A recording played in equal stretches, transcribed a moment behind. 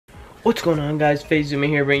What's going on, guys? FaZe ZooMaa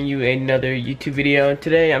here, bringing you another YouTube video. And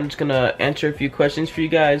today I'm just gonna answer a few questions for you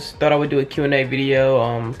guys. Thought I would do a Q&A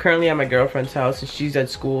video. Currently at my girlfriend's house and she's at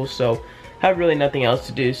school, so I have really nothing else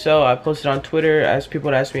to do. So I posted on Twitter, asked people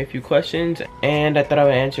to ask me a few questions, and I thought I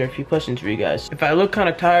would answer a few questions for you guys. If I look kind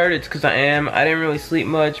of tired, it's because I am. I didn't really sleep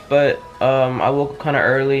much, but I woke up kind of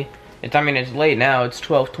early. It's late now. It's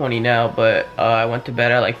 12:20 now, but I went to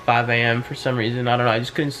bed at like 5 a.m. for some reason. I don't know. I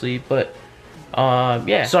just couldn't sleep, but.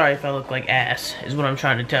 Yeah, sorry if I look like ass, is what I'm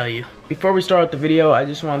trying to tell you. Before we start with the video, I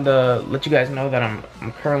just wanted to let you guys know that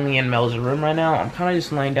I'm currently in Mel's room right now. I'm kind of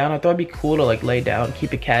just laying down. I thought it'd be cool to like lay down,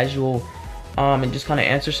 keep it casual, and just kind of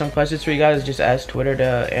answer some questions for you guys. Just ask Twitter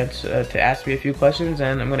to ask me a few questions,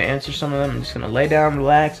 and I'm gonna answer some of them. I'm just gonna lay down,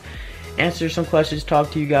 relax, answer some questions,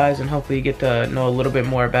 talk to you guys, and hopefully you get to know a little bit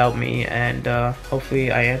more about me, and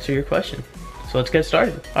hopefully I answer your question. So let's get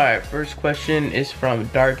started. Alright, first question is from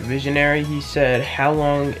Dark Visionary. He said, how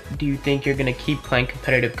long do you think you're gonna keep playing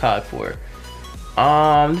competitive COD for?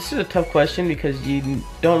 This is a tough question because you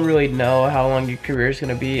don't really know how long your career is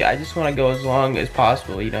gonna be. I just wanna go as long as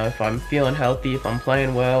possible. You know, if I'm feeling healthy, if I'm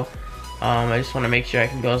playing well, I just wanna make sure I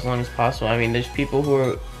can go as long as possible. I mean, there's people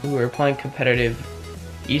who are playing competitive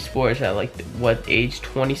esports at like what age,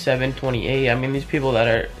 27, 28. I mean, these people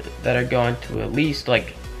that are going to at least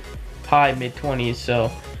like high mid-20s,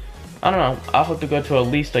 so I don't know. I hope to go to at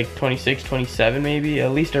least like 26, 27 maybe,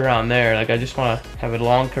 at least around there. Like I just want to have a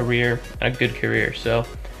long career and a good career, so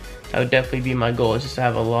that would definitely be my goal, is just to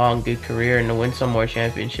have a long good career and to win some more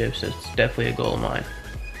championships. It's definitely a goal of mine.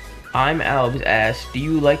 I'm Albs asked, do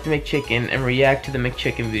you like the McChicken and react to the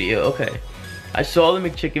McChicken video? Okay, I saw the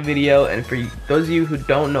McChicken video, and for those of you who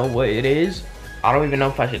don't know what it is, I don't even know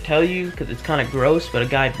if I should tell you because it's kind of gross, but a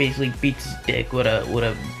guy basically beats his dick with a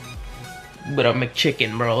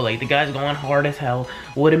McChicken, bro. Like, the guy's going hard as hell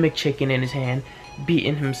with a McChicken in his hand,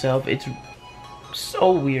 beating himself. It's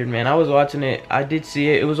so weird, man. I was watching it. I did see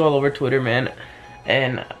it. It was all over Twitter, man.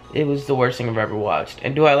 And it was the worst thing I've ever watched.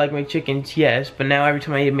 And do I like McChickens? Yes. But now every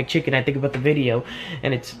time I eat a McChicken, I think about the video.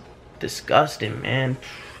 And it's disgusting, man.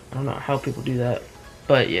 I don't know how people do that.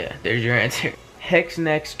 But yeah, there's your answer.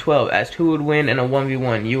 HexNext12 asked, who would win in a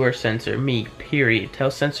 1v1? You or Censor? Me, period. Tell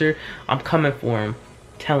Censor I'm coming for him.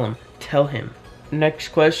 Tell him. Tell him. Next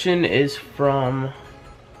question is from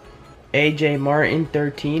AJ Martin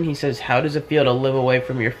 13. He says, how does it feel to live away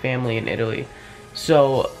from your family in Italy?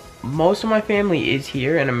 So most of my family is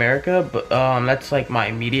here in America, but that's like my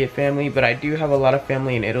immediate family, but I do have a lot of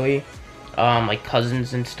family in Italy, like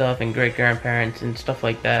cousins and stuff and great grandparents and stuff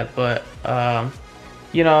like that, but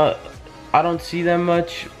you know, I don't see them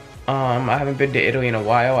much. I haven't been to Italy in a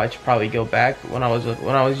while. I should probably go back. When I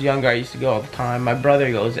was younger, I used to go all the time. My brother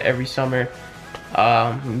goes every summer.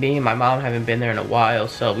 Me and my mom haven't been there in a while,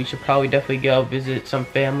 so we should probably definitely go visit some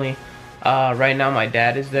family. Right now my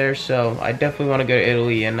dad is there, so I definitely want to go to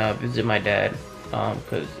Italy and visit my dad,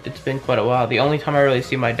 because it's been quite a while. The only time I really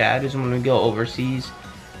see my dad is when we go overseas,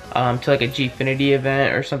 to like a Gfinity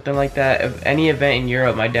event or something like that. If any event in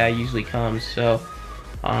Europe, my dad usually comes, so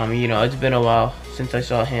you know, it's been a while since I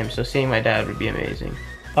saw him, so seeing my dad would be amazing.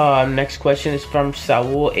 Next question is from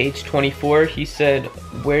Saul H24. He said,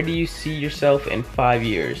 where do you see yourself in 5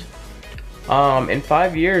 years? In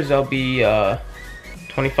 5 years, I'll be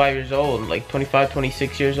 25 years old, like 25,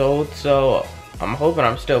 26 years old, so I'm hoping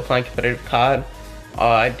I'm still playing competitive COD.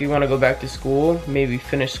 I do want to go back to school, maybe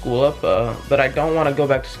finish school up, but I don't want to go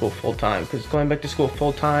back to school full-time, because going back to school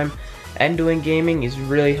full-time and doing gaming is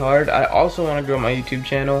really hard. I also want to grow my YouTube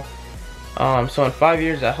channel. So in 5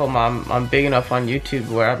 years, I hope I'm big enough on YouTube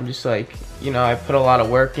where I'm just like, you know, I put a lot of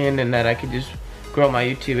work in, and that I could just grow my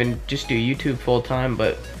YouTube and just do YouTube full time.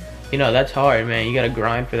 But you know, that's hard, man. You gotta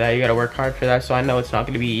grind for that. You gotta work hard for that. So I know it's not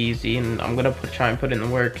gonna be easy, and I'm gonna try and put in the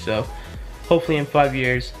work. So hopefully in 5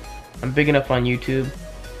 years, I'm big enough on YouTube,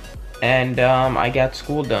 and I got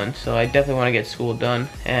school done. So I definitely want to get school done,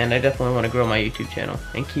 and I definitely want to grow my YouTube channel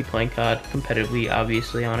and keep playing COD competitively.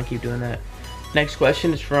 Obviously, I want to keep doing that. Next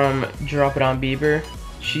question is from Drop It On Bieber.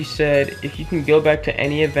 She said, if you can go back to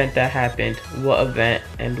any event that happened, what event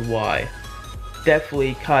and why?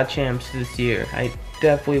 Definitely COD Champs this year. I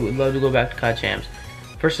definitely would love to go back to COD Champs.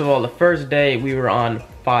 First of all, the first day we were on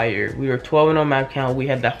fire. We were 12-0 map count. We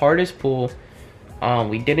had the hardest pool.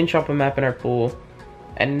 We didn't drop a map in our pool.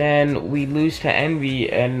 And then we lose to Envy,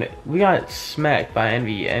 and we got smacked by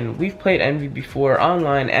Envy. And we've played Envy before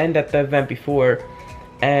online and at the event before.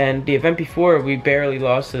 And the event before, we barely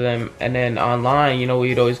lost to them, and then online, you know,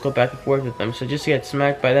 we'd always go back and forth with them. So just to get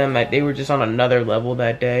smacked by them, they were just on another level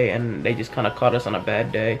that day, and they just kind of caught us on a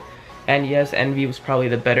bad day. And yes, Envy was probably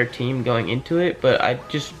the better team going into it, but I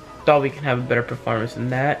just thought we could have a better performance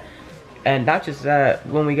than that. And not just that,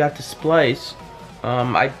 when we got to Splice,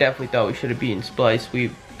 I definitely thought we should have beaten Splice.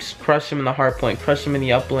 We crushed him in the hard point, crushed him in the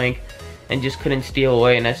uplink, and just couldn't steal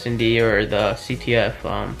away an S&D or the CTF.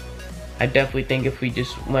 I definitely think if we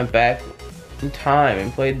just went back in time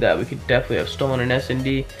and played that, we could definitely have stolen an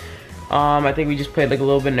S&D. I think we just played like a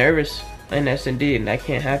little bit nervous in S&D, and that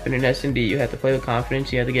can't happen in S&D. You have to play with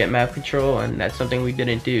confidence, you have to get map control, and that's something we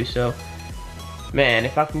didn't do. So, man,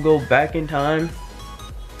 if I can go back in time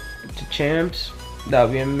to champs, that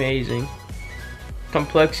would be amazing.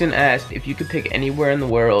 Complexon asked, if you could pick anywhere in the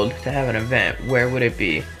world to have an event, where would it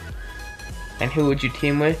be? And who would you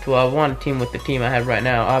team with? Well, I want to team with the team I have right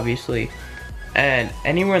now, obviously. And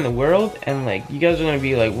anywhere in the world, and like, you guys are going to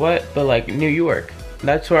be like, what? But like, New York.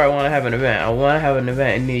 That's where I want to have an event. I want to have an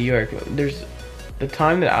event in New York. There's the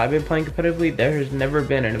time that I've been playing competitively, there has never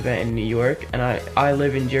been an event in New York. And I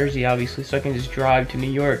live in Jersey, obviously, so I can just drive to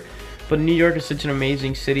New York. But New York is such an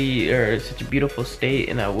amazing city, or such a beautiful state,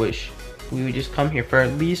 and I wish we would just come here for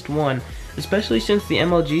at least one. Especially since the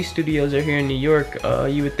MLG studios are here in New York,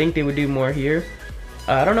 you would think they would do more here.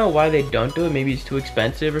 I don't know why they don't do it. Maybe it's too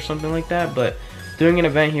expensive or something like that. But doing an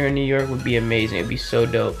event here in New York would be amazing. It'd be so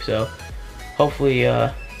dope. So hopefully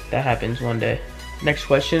that happens one day. Next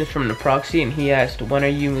question is from the Proxy, and he asked, when are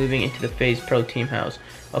you moving into the FaZe Pro Team House?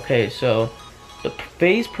 Okay, so the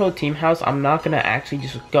FaZe Pro Team House, I'm not gonna actually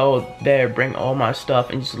just go there, bring all my stuff,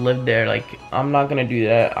 and just live there. Like, I'm not gonna do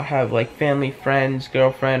that. I have like family, friends,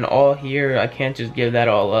 girlfriend, all here. I can't just give that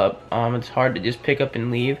all up. It's hard to just pick up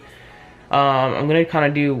and leave. I'm gonna kind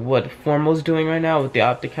of do what Formal's doing right now with the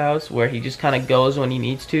Optic House, where he just kind of goes when he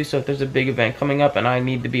needs to. So if there's a big event coming up and I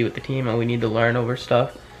need to be with the team and we need to learn over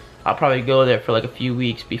stuff, I'll probably go there for like a few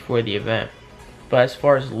weeks before the event. But as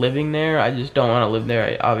far as living there, I just don't want to live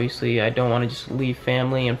there. Obviously, I don't want to just leave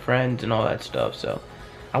family and friends and all that stuff. So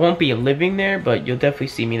I won't be living there, but you'll definitely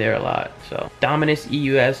see me there a lot. So Dominus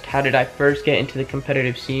EU asked, how did I first get into the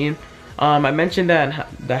competitive scene? I mentioned that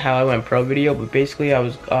in the How I Went Pro video, but basically I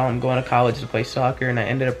was going to college to play soccer, and I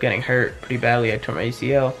ended up getting hurt pretty badly. I tore my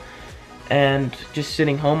ACL. And just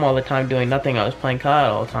sitting home all the time doing nothing, I was playing COD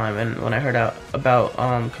all the time. And when I heard out about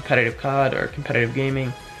competitive COD or competitive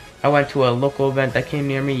gaming, I went to a local event that came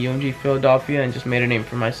near me, UMG Philadelphia, and just made a name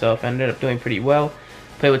for myself. I ended up doing pretty well,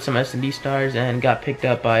 played with some S&D stars, and got picked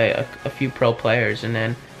up by a few pro players. And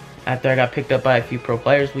then after I got picked up by a few pro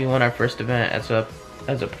players, we won our first event as a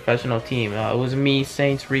professional team. It was me,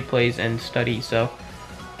 Saints, Replays, and Study. So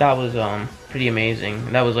that was pretty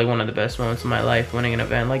amazing. That was like one of the best moments of my life, winning an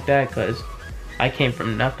event like that, because I came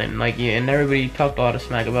from nothing. Like, yeah, and everybody talked a lot of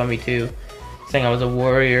smack about me too, saying I was a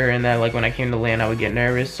warrior and that like when I came to LAN I would get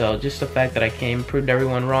nervous. So just the fact that I came, proved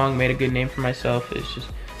everyone wrong, made a good name for myself, it just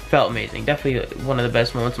felt amazing. Definitely one of the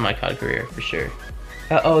best moments of my COD career, for sure.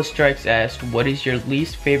 Strikes asked, what is your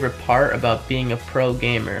least favorite part about being a pro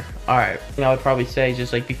gamer? Alright, I would probably say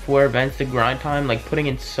just like before events, the grind time, like putting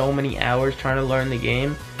in so many hours trying to learn the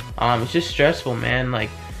game. It's just stressful, man.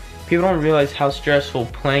 Like, people don't realize how stressful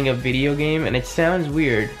playing a video game, and it sounds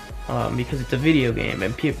weird because it's a video game,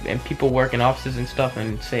 and people work in offices and stuff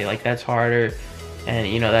and say like that's harder and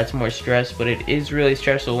you know that's more stress, but it is really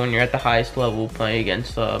stressful when you're at the highest level playing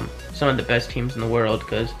against some of the best teams in the world,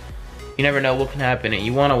 because you never know what can happen, and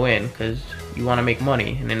you want to win because you want to make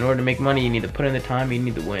money, and in order to make money you need to put in the time, you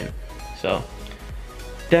need to win. So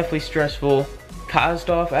definitely stressful.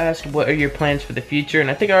 Kazdov asked, what are your plans for the future?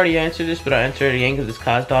 And I think I already answered this, but I answered it again because it's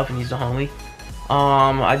Kazdov and he's the homie.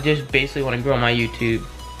 I just basically want to grow my YouTube,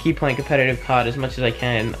 keep playing competitive COD as much as I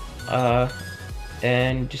can,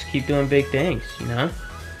 and just keep doing big things, you know?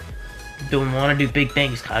 Want to do big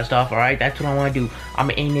things, Kazdov, alright? That's what I want to do.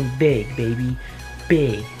 I'm aiming big, baby.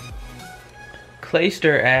 Big.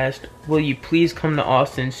 Clayster asked, will you please come to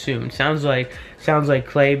Austin soon? Sounds like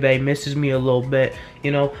Clay Bay misses me a little bit,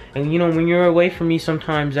 you know, and you know, when you're away from me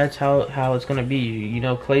sometimes that's how it's gonna be, you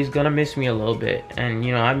know. Clay's gonna miss me a little bit, and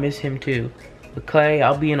you know, I miss him too. But Clay,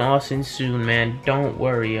 I'll be in Austin soon, man, don't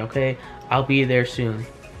worry, okay? I'll be there soon.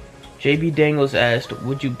 JB Dangles asked,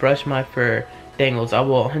 would you brush my fur? Dangles, I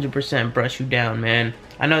will 100% brush you down, man.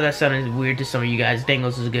 I know that sounded weird to some of you guys.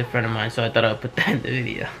 Dangles is a good friend of mine, so I thought I'd put that in the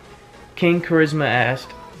video. King Charisma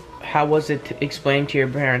asked, how was it to explain to your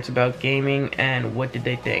parents about gaming and what did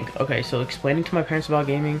they think? Okay, so explaining to my parents about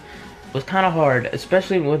gaming was kind of hard,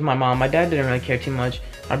 especially with my mom. My dad didn't really care too much.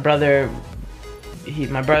 My brother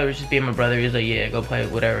was just being my brother. He was like, yeah, go play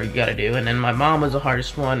whatever you gotta do. And then my mom was the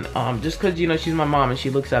hardest one, just because, you know, she's my mom and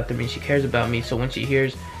she looks after me, she cares about me. So when she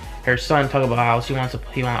hears her son talk about how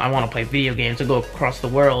I want to play video games and go across the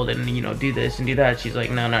world and, you know, do this and do that, she's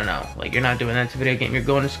like, no, like, you're not doing that. It's a video game. You're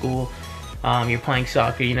going to school, you're playing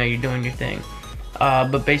soccer, you know, you're doing your thing.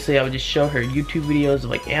 But basically I would just show her YouTube videos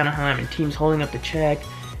of like Anaheim and teams holding up the check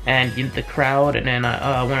and the crowd. And then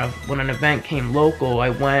when an event came local, I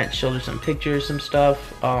went, showed her some pictures, some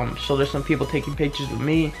stuff, showed her some people taking pictures with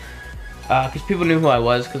me, because people knew who I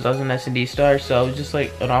was because I was an S&D star. So it was just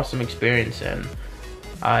like an awesome experience, and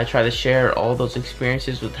I tried to share all those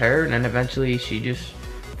experiences with her. And then eventually she just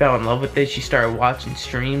fell in love with it. She started watching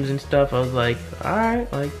streams and stuff. I was like,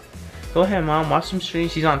 alright, like, go ahead, mom, watch some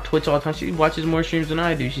streams. She's on Twitch all the time. She watches more streams than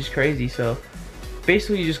I do. She's crazy. So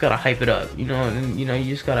basically you just gotta hype it up, you know. And you know,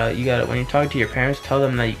 you gotta when you're talking to your parents, tell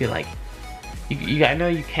them that you can, like, I know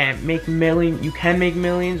you can't make millions, you can make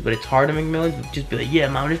millions, but it's hard to make millions. But just be like, yeah,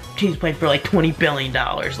 mom, this team's playing for like $20 billion.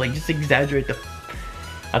 Like, just exaggerate the.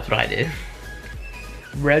 That's what I did.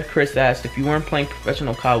 Red Chris asked, if you weren't playing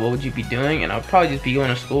professional COD, what would you be doing? And I'd probably just be going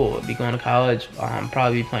to school. I'd be going to college.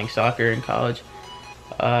 Probably be playing soccer in college.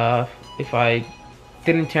 If I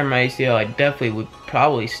didn't tear my ACL, I definitely would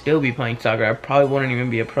probably still be playing soccer. I probably wouldn't even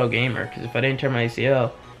be a pro gamer, because if I didn't tear my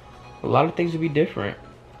ACL, a lot of things would be different.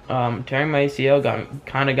 Tearing my ACL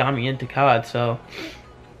kind of got me into COD, so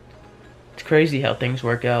it's crazy how things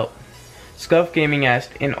work out. Scuff Gaming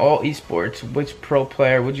asked, in all esports, which pro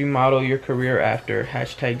player would you model your career after?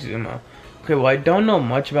 Hashtag ZooMaa. Okay, well, I don't know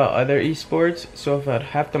much about other esports, so if I'd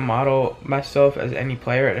have to model myself as any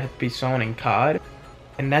player, it'd have to be someone in COD.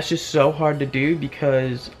 And that's just so hard to do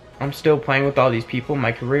because I'm still playing with all these people.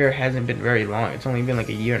 My career hasn't been very long. It's only been like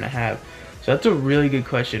a year and a half. So that's a really good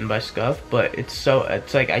question by Scuff, but it's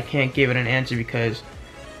like I can't give it an answer because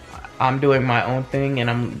I'm doing my own thing and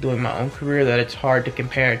I'm doing my own career, that it's hard to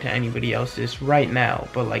compare it to anybody else's right now.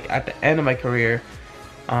 But like at the end of my career,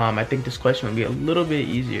 I think this question would be a little bit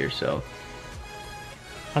easier, so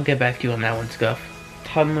I'll get back to you on that one, Scuff.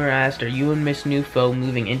 Tudler asked, are you and Miss Newfo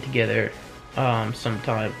moving in together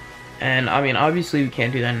sometime? And I mean, obviously we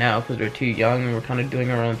can't do that now because we're too young and we're kind of doing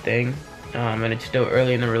our own thing, and it's still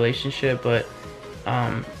early in the relationship. But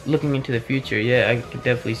looking into the future, yeah, I could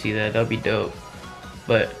definitely see that. That'd be dope.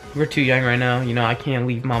 But we're too young right now, you know. I can't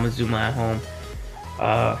leave Mama ZooMaa at home.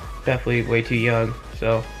 Definitely way too young.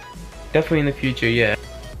 So definitely in the future, yeah.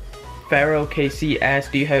 Pharaoh KC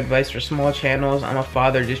asked, do you have advice for small channels? I'm a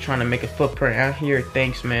father just trying to make a footprint out here.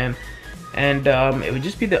 Thanks, man. And it would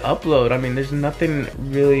just be the upload. I mean, there's nothing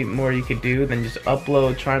really more you could do than just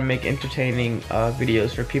upload, try and make entertaining videos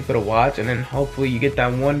for people to watch, and then hopefully you get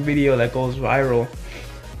that one video that goes viral,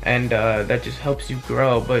 and that just helps you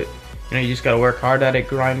grow. But you know, you just gotta work hard at it,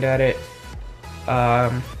 grind at it.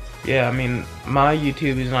 Yeah, I mean, my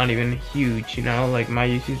YouTube is not even huge, you know, like my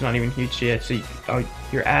YouTube's not even huge yet, so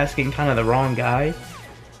you're asking kind of the wrong guy.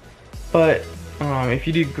 But if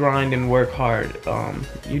you do grind and work hard,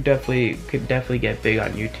 you could definitely get big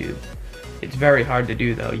on YouTube. It's very hard to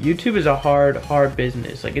do though. YouTube is a hard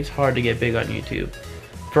business. Like, it's hard to get big on YouTube.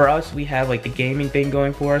 For us, we have like the gaming thing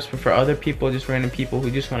going for us, but for other people, just random people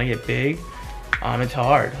who just want to get big, it's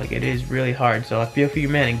hard. Like, it is really hard. So I feel for you,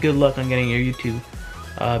 man, and good luck on getting your YouTube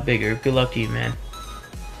bigger. Good luck to you, man.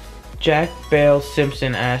 Jack Bale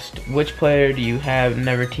Simpson asked, which player do you have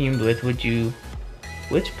never teamed with?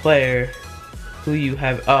 Which player who you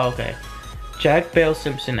have, oh, okay. Jack Bale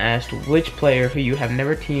Simpson asked, which player who you have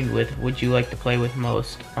never teamed with would you like to play with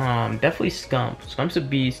most? Definitely Scump. Scump's a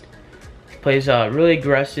beast. He plays really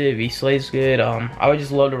aggressive. He slays good. I would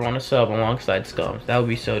just love to run a sub alongside Scump. That would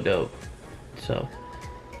be so dope. So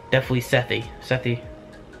definitely Sethy. Sethy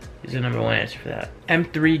is the #1 answer for that.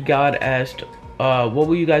 M3 God asked, what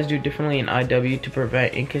will you guys do differently in IW to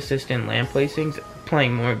prevent inconsistent land placings?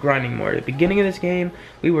 Playing more, grinding more. At the beginning of this game,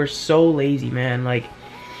 we were so lazy, man. Like,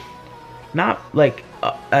 not like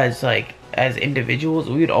as individuals,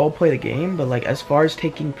 we would all play the game, but like as far as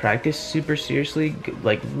taking practice super seriously,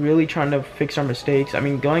 like really trying to fix our mistakes. I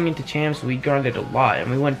mean, going into champs, we grinded a lot, and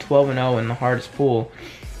we went 12-0 in the hardest pool.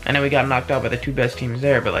 And then we got knocked out by the 2 best teams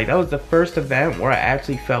there. But like, that was the first event where I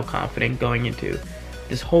actually felt confident going into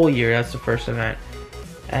this whole year. That's the first event,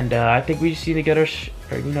 and I think we just need to get our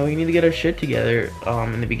we need to get our shit together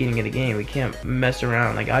in the beginning of the game. We can't mess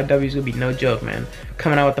around. Like, IW is gonna be no joke, man.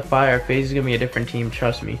 Coming out with the fire, FaZe is gonna be a different team.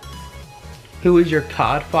 Trust me. Who is your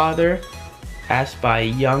COD father? Asked by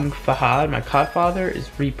Young Fahad. My COD father is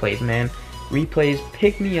Replays, man. Replays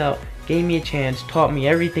picked me up, gave me a chance, taught me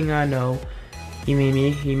everything I know. He made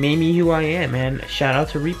me who I am, man. Shout out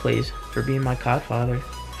to Replays for being my COD father.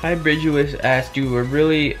 Hi, Bridgewis asked, you were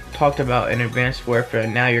really talked about in Advanced Warfare,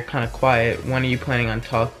 now you're kind of quiet. When are you planning on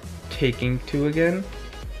taking to again?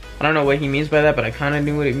 I don't know what he means by that, but I kind of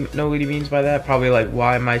know what he means by that. Probably like,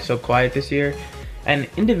 why am I so quiet this year? And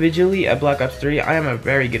individually at Black Ops 3, I am a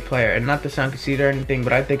very good player, and not to sound conceited or anything,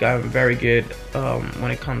 but I think I'm very good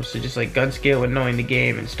when it comes to just like gun skill and knowing the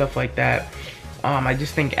game and stuff like that. I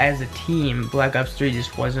just think as a team, Black Ops 3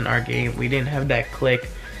 just wasn't our game. We didn't have that click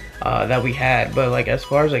that we had. But like as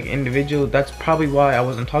far as like individual, that's probably why I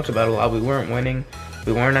wasn't talked about a lot. We weren't winning.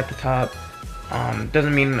 We weren't at the top.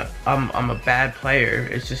 Doesn't mean I'm a bad player.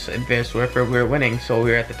 It's just Advanced Warfare, we were winning, so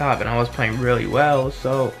we were at the top, and I was playing really well,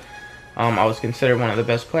 so I was considered one of the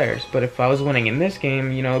best players. But if I was winning in this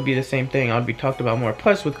game, you know, it'd be the same thing. I'd be talked about more.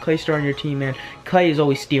 Plus, with Clay Star on your team, man, Clay is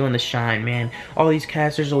always stealing the shine, man. All these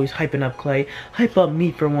casters always hyping up Clay. Hype up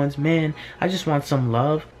me for once, man. I just want some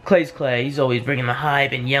love. Clay's Clay. He's always bringing the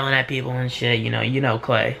hype and yelling at people and shit. You know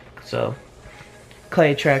Clay. So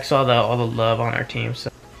Clay attracts all the love on our team.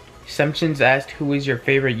 So Semptions asked, who is your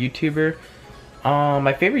favorite YouTuber?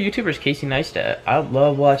 My favorite YouTuber is Casey Neistat. I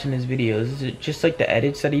love watching his videos. It's just like the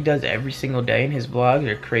edits that he does every single day, and his vlogs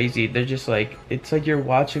are crazy. They're just like, it's like you're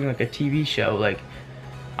watching like a TV show. Like,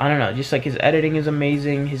 I don't know, just like his editing is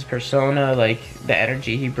amazing, his persona, like the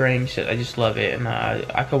energy he brings, I just love it. And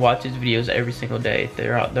I could watch his videos every single day.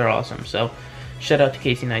 They're awesome. So shout out to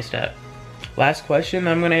Casey Neistat. Last question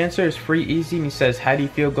I'm gonna answer is Free Easy, and he says, how do you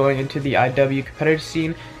feel going into the IW competitive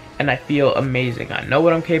scene? And I feel amazing. I know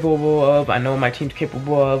what I'm capable of. I know what my team's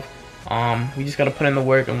capable of. We just gotta put in the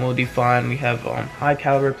work and we'll do fine. We have high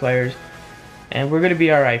caliber players, and we're gonna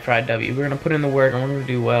be alright for IW. We're gonna put in the work and we're gonna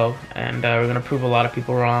do well, and we're gonna prove a lot of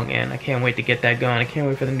people wrong. And I can't wait to get that going. I can't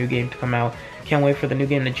wait for the new game to come out. Can't wait for the new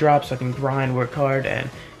game to drop so I can grind, work hard,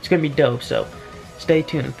 and it's gonna be dope. So stay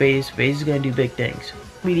tuned. FaZe is gonna do big things.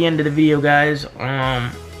 Be the end of the video, guys.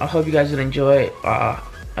 I hope you guys would enjoy.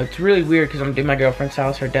 It's really weird because I'm at my girlfriend's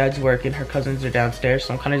house. Her dad's working, her cousins are downstairs,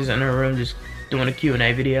 so I'm kind of just in her room just doing a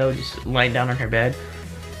Q&A video, just laying down on her bed.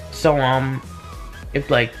 So if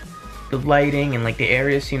like the lighting and like the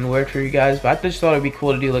area seemed to work for you guys, but I just thought it'd be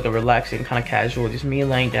cool to do like a relaxing kind of casual, just me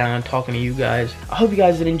laying down and talking to you guys. I hope you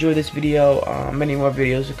guys did enjoy this video. Many more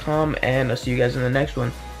videos to come, and I'll see you guys in the next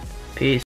one. Peace.